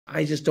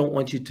I just don't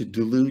want you to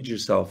delude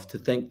yourself to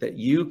think that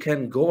you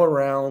can go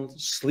around,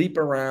 sleep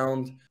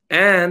around,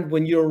 and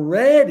when you're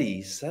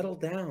ready, settle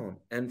down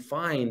and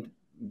find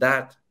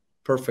that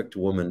perfect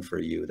woman for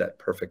you, that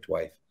perfect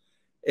wife.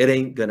 It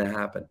ain't going to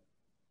happen.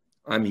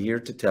 I'm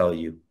here to tell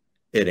you,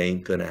 it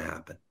ain't going to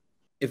happen.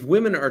 If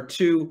women are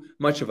too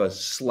much of a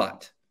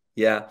slut,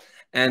 yeah,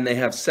 and they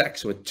have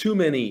sex with too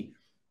many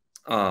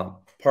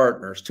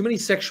partners, too many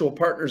sexual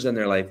partners in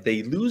their life,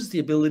 they lose the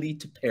ability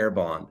to pair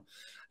bond.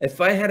 If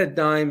I had a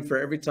dime for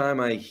every time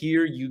I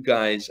hear you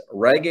guys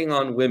ragging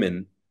on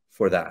women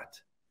for that.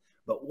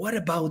 But what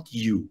about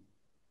you?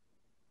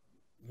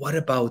 What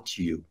about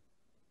you?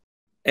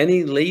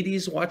 Any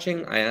ladies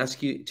watching, I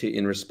ask you to,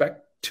 in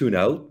respect, tune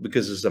out,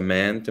 because it's a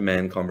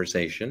man-to-man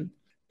conversation.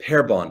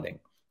 Pair bonding.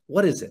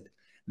 What is it?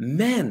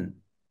 Men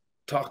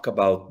talk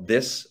about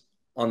this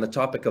on the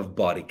topic of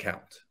body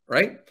count,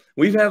 right?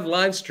 We have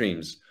live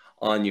streams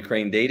on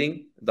Ukraine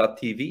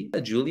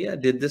dating.TV. Julia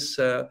did this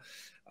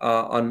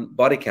on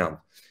body count.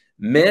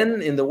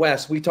 Men in the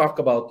West, we talk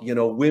about, you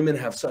know, women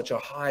have such a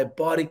high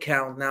body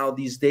count now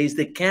these days,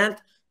 they can't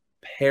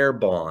pair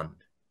bond.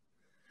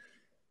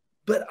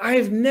 But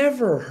I've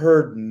never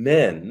heard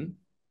men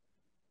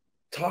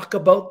talk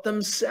about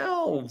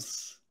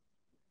themselves.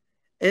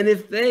 And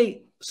if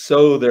they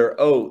sow their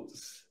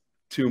oats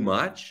too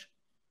much,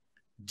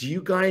 do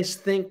you guys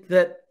think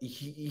that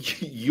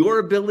your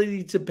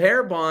ability to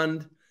pair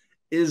bond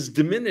is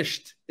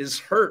diminished, is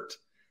hurt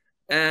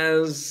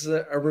as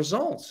a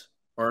result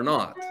or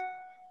not?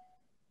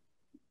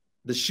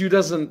 The shoe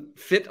doesn't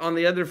fit on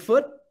the other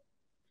foot.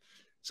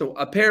 So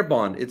a pair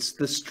bond, it's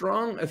the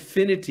strong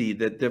affinity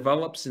that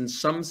develops in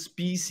some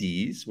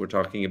species, we're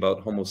talking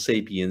about Homo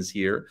sapiens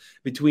here,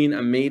 between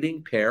a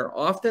mating pair,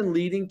 often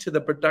leading to the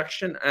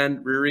production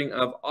and rearing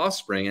of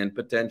offspring and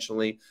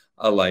potentially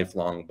a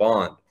lifelong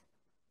bond.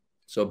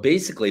 So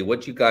basically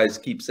what you guys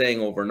keep saying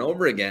over and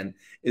over again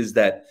is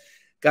that,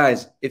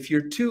 guys, if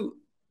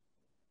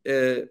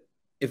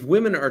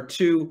women are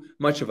too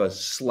much of a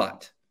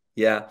slut,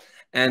 yeah,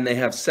 and they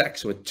have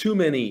sex with too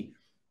many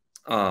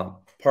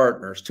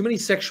partners, too many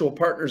sexual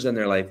partners in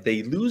their life,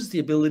 they lose the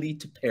ability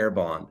to pair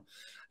bond.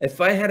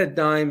 If I had a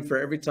dime for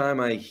every time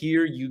I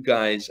hear you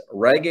guys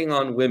ragging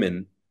on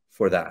women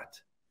for that.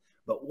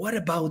 But what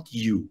about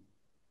you?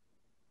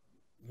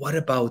 What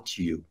about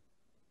you?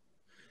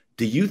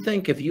 Do you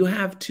think if you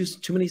have too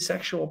many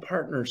sexual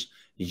partners,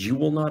 you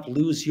will not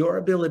lose your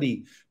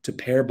ability to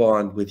pair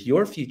bond with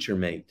your future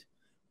mate,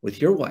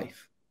 with your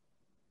wife?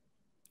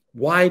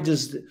 Why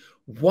does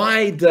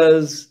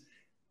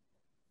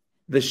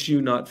the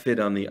shoe not fit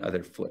on the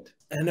other foot?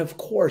 And of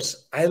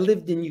course, I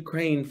lived in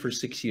Ukraine for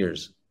 6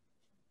 years.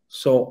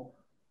 So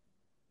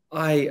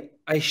I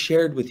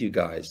shared with you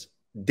guys,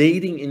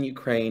 dating in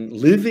Ukraine,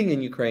 living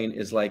in Ukraine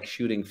is like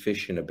shooting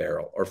fish in a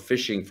barrel, or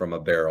fishing from a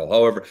barrel,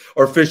 however,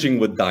 or fishing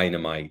with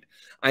dynamite.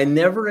 I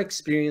never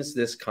experienced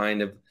this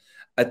kind of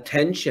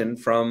attention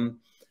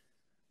from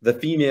the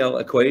female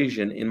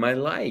equation in my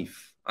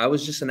life. I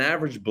was just an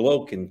average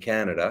bloke in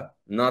Canada,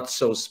 not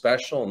so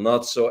special,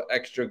 not so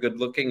extra good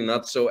looking,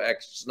 not so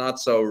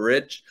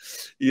rich,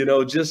 you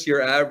know, just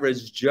your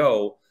average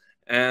Joe.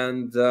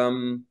 And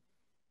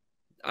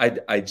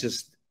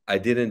I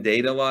didn't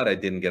date a lot. I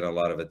didn't get a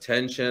lot of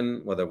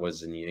attention, whether it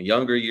was in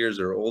younger years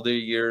or older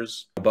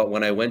years. But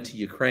when I went to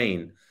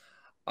Ukraine,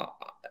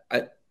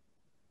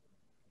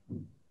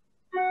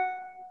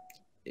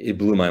 it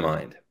blew my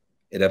mind.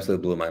 It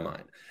absolutely blew my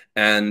mind.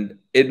 And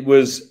it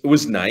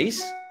was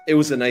nice. It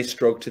was a nice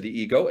stroke to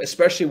the ego,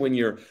 especially when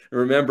you're,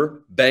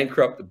 remember,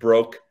 bankrupt,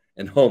 broke,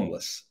 and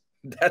homeless.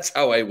 That's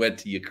how I went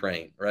to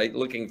Ukraine, right?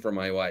 Looking for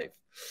my wife,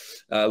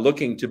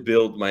 looking to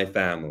build my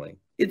family.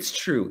 It's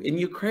true. In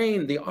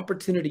Ukraine, the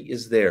opportunity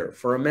is there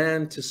for a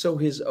man to sow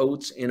his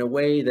oats in a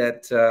way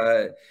that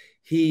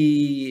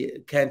he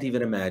can't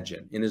even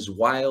imagine in his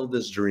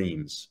wildest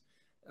dreams.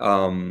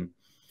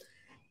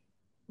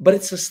 But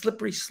it's a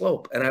slippery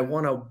slope, and I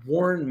want to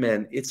warn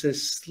men, it's a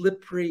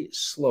slippery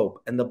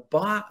slope. And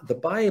the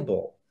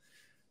Bible,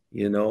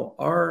 you know,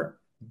 our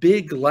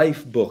big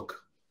life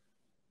book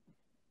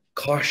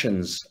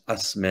cautions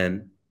us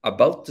men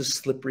about the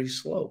slippery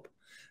slope,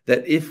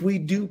 that if we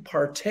do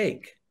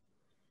partake,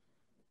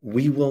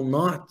 we will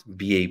not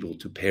be able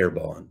to pair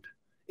bond.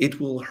 It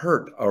will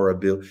hurt our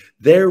ability.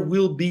 There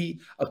will be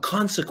a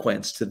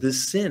consequence to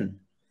this sin.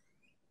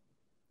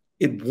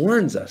 It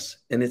warns us,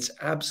 and it's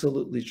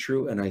absolutely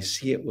true, and I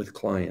see it with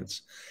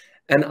clients.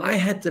 And I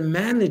had to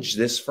manage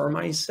this for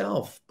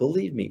myself,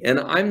 believe me. And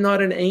I'm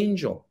not an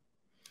angel.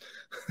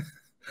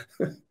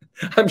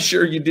 I'm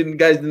sure you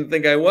guys didn't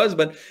think I was,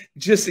 but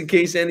just in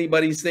case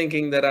anybody's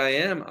thinking that I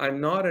am, I'm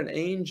not an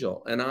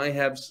angel. And I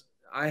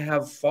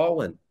have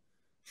fallen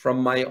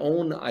from my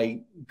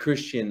own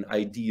Christian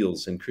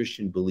ideals and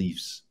Christian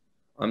beliefs.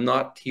 I'm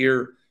not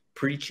here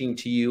preaching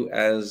to you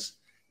as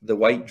the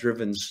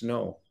white-driven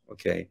snow,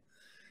 okay?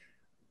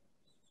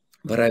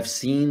 But I've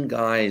seen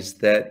guys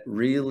that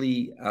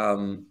really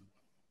are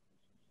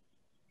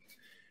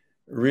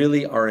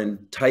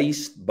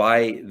enticed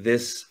by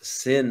this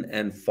sin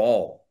and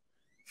fall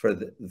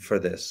for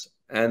this,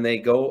 and they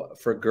go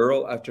for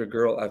girl after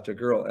girl after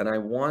girl. And I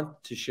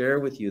want to share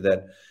with you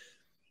that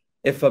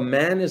if a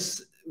man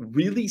is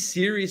really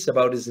serious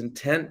about his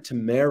intent to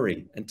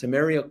marry, and to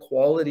marry a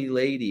quality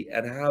lady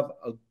and have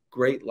a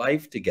great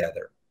life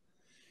together,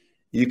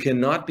 you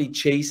cannot be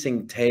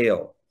chasing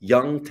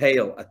young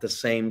tail at the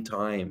same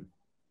time.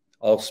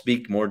 I'll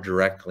speak more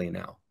directly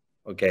now,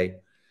 okay?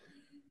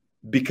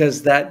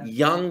 Because that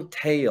young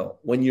tail,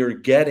 when you're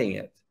getting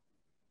it,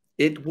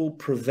 it will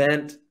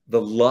prevent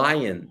the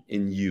lion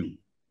in you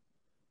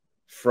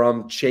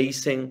from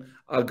chasing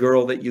a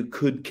girl that you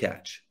could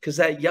catch. Because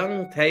that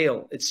young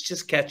tail, it's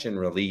just catch and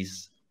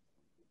release,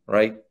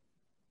 right?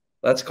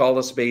 Let's call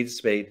a spade a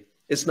spade.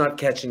 It's not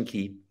catch and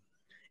keep.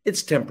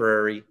 It's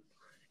temporary.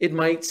 It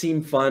might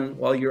seem fun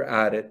while you're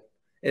at it.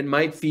 It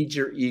might feed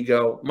your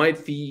ego, might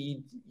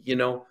feed, you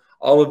know,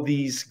 all of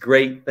these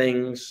great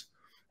things.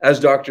 As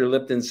Dr.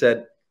 Lipton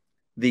said,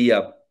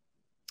 the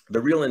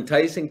real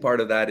enticing part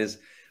of that is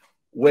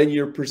when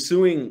you're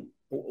pursuing,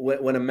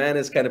 when a man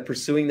is kind of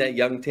pursuing that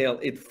young tail,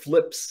 it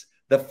flips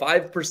the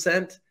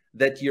 5%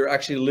 that you're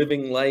actually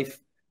living life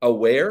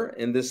aware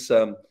in this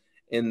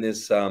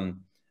amygdala,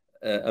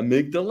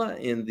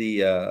 in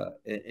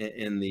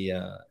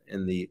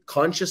the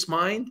conscious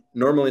mind.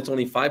 Normally it's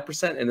only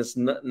 5%, and it's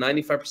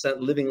 95%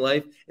 living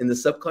life in the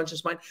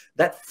subconscious mind.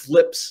 That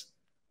flips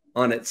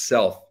on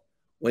itself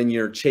when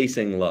you're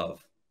chasing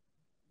love,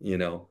 you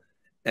know.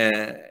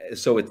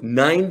 So it's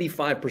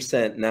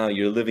 95% now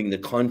you're living the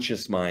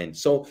conscious mind.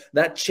 So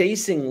that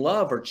chasing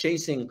love, or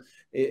chasing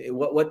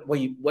what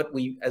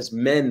we as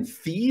men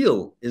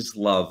feel is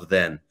love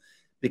then,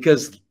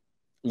 because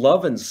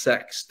love and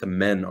sex to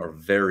men are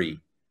very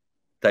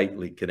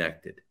tightly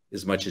connected,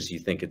 as much as you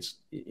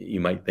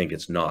might think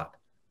it's not.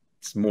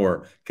 It's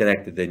more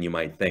connected than you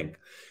might think.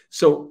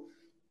 So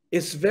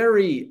it's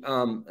very,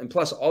 and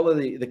plus all of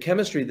the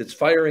chemistry that's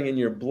firing in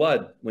your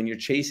blood when you're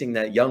chasing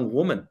that young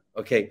woman,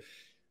 okay?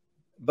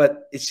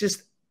 But it's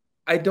just,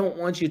 I don't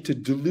want you to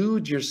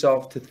delude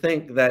yourself to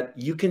think that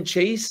you can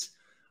chase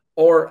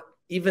or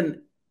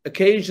even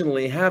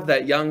occasionally have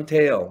that young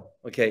tail,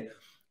 okay,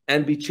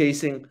 and be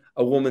chasing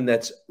a woman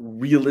that's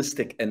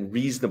realistic and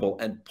reasonable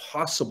and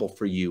possible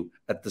for you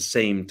at the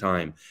same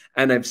time.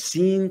 And I've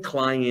seen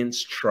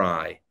clients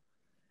try.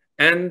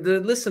 And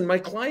listen,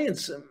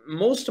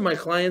 most of my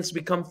clients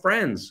become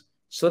friends.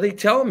 So they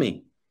tell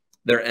me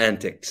their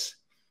antics,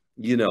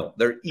 you know,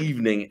 their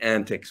evening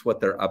antics, what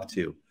they're up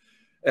to.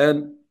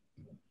 And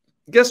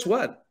guess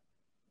what?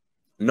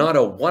 Not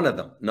a one of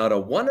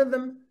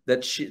them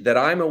that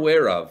I'm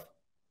aware of,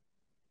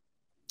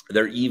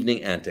 their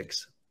evening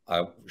antics,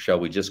 shall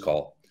we just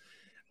call,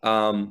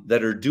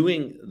 that are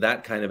doing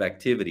that kind of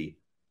activity,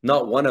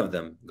 not one of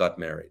them got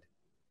married.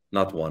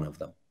 Not one of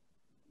them.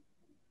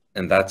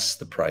 And that's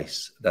the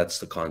price. That's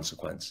the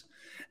consequence.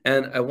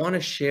 And I want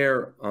to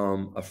share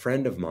a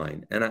friend of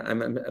mine, and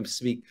I'm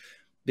speak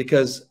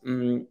because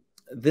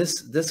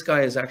this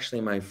guy is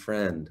actually my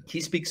friend.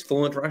 He speaks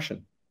fluent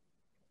Russian.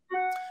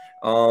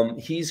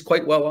 He's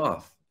quite well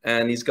off,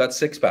 and he's got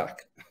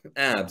six-pack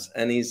abs,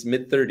 and he's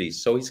mid-30s.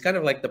 So he's kind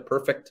of like the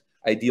perfect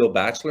ideal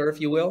bachelor,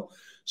 if you will.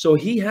 So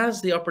he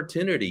has the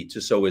opportunity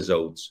to sow his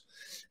oats.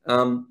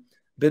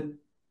 But,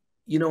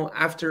 you know,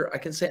 after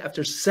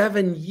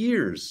 7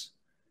 years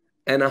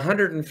and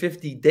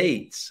 150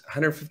 dates,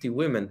 150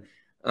 women,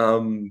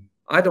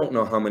 I don't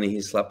know how many he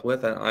slept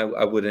with.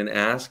 I wouldn't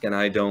ask, and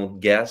I don't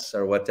guess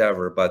or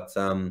whatever. But,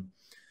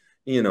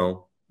 you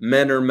know,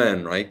 men are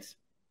men, right?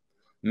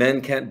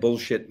 Men can't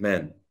bullshit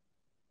men.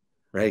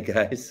 Right,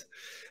 guys?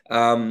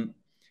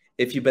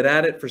 If you've been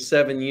at it for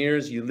 7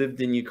 years, you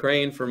lived in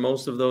Ukraine for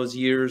most of those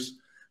years,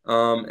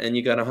 and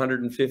you got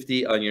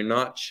 150 on your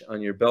notch,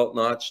 on your belt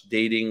notch,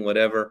 dating,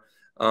 whatever.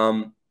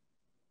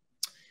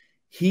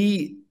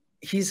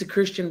 He's a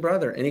Christian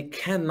brother, and he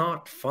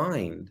cannot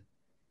find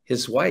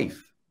his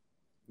wife.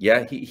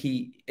 Yeah,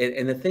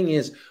 and the thing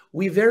is,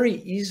 we very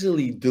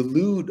easily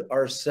delude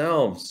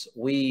ourselves.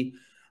 We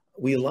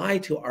lie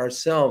to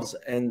ourselves,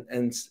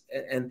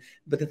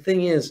 but the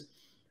thing is,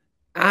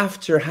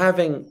 after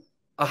having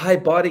a high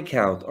body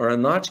count or a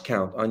notch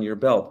count on your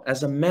belt,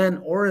 as a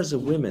man or as a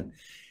woman,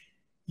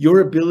 your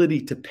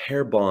ability to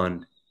pair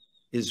bond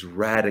is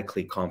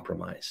radically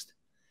compromised.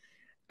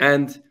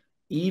 And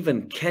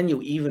can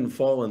you even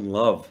fall in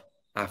love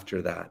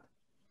after that?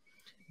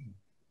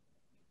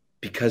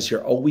 Because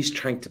you're always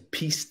trying to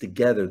piece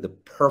together the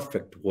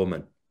perfect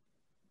woman,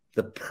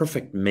 the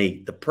perfect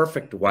mate, the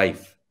perfect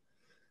wife,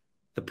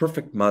 the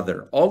perfect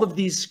mother, all of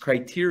these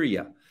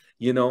criteria,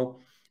 you know,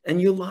 and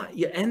you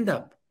end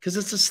up, because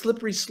it's a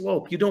slippery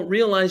slope. You don't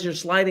realize you're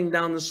sliding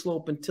down the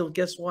slope until,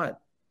 guess what?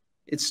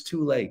 It's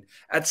too late.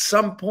 At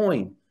some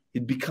point,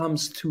 it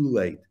becomes too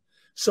late.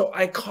 So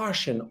I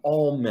caution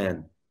all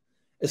men,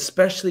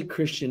 especially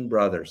Christian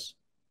brothers.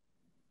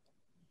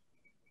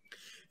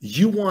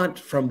 You want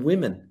from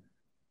women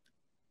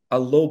a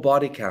low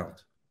body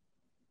count.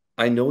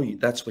 I know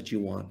that's what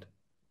you want.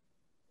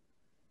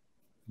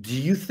 Do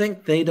you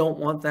think they don't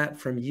want that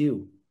from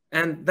you?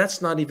 And that's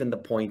not even the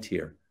point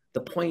here. The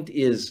point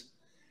is,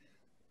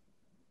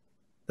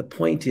 The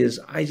point is,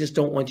 I just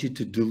don't want you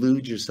to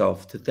delude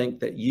yourself to think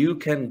that you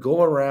can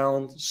go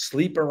around,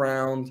 sleep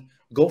around,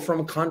 go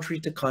from country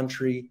to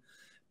country,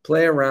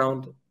 play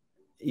around,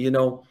 you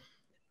know,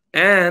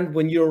 and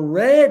when you're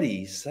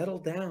ready, settle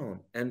down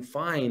and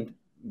find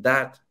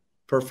that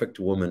perfect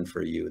woman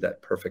for you,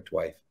 that perfect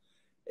wife.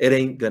 It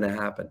ain't going to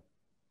happen.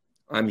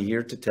 I'm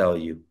here to tell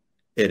you,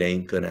 it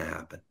ain't going to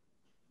happen.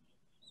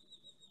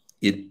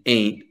 It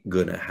ain't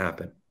going to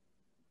happen.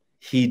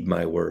 Heed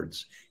my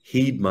words.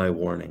 Heed my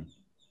warning.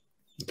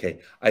 Okay,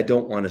 I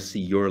don't want to see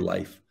your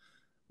life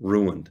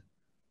ruined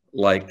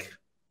like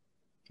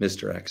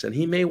Mr. X. And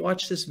he may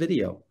watch this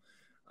video,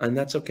 and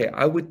that's okay.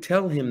 I would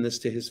tell him this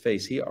to his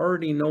face. He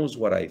already knows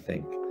what I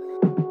think.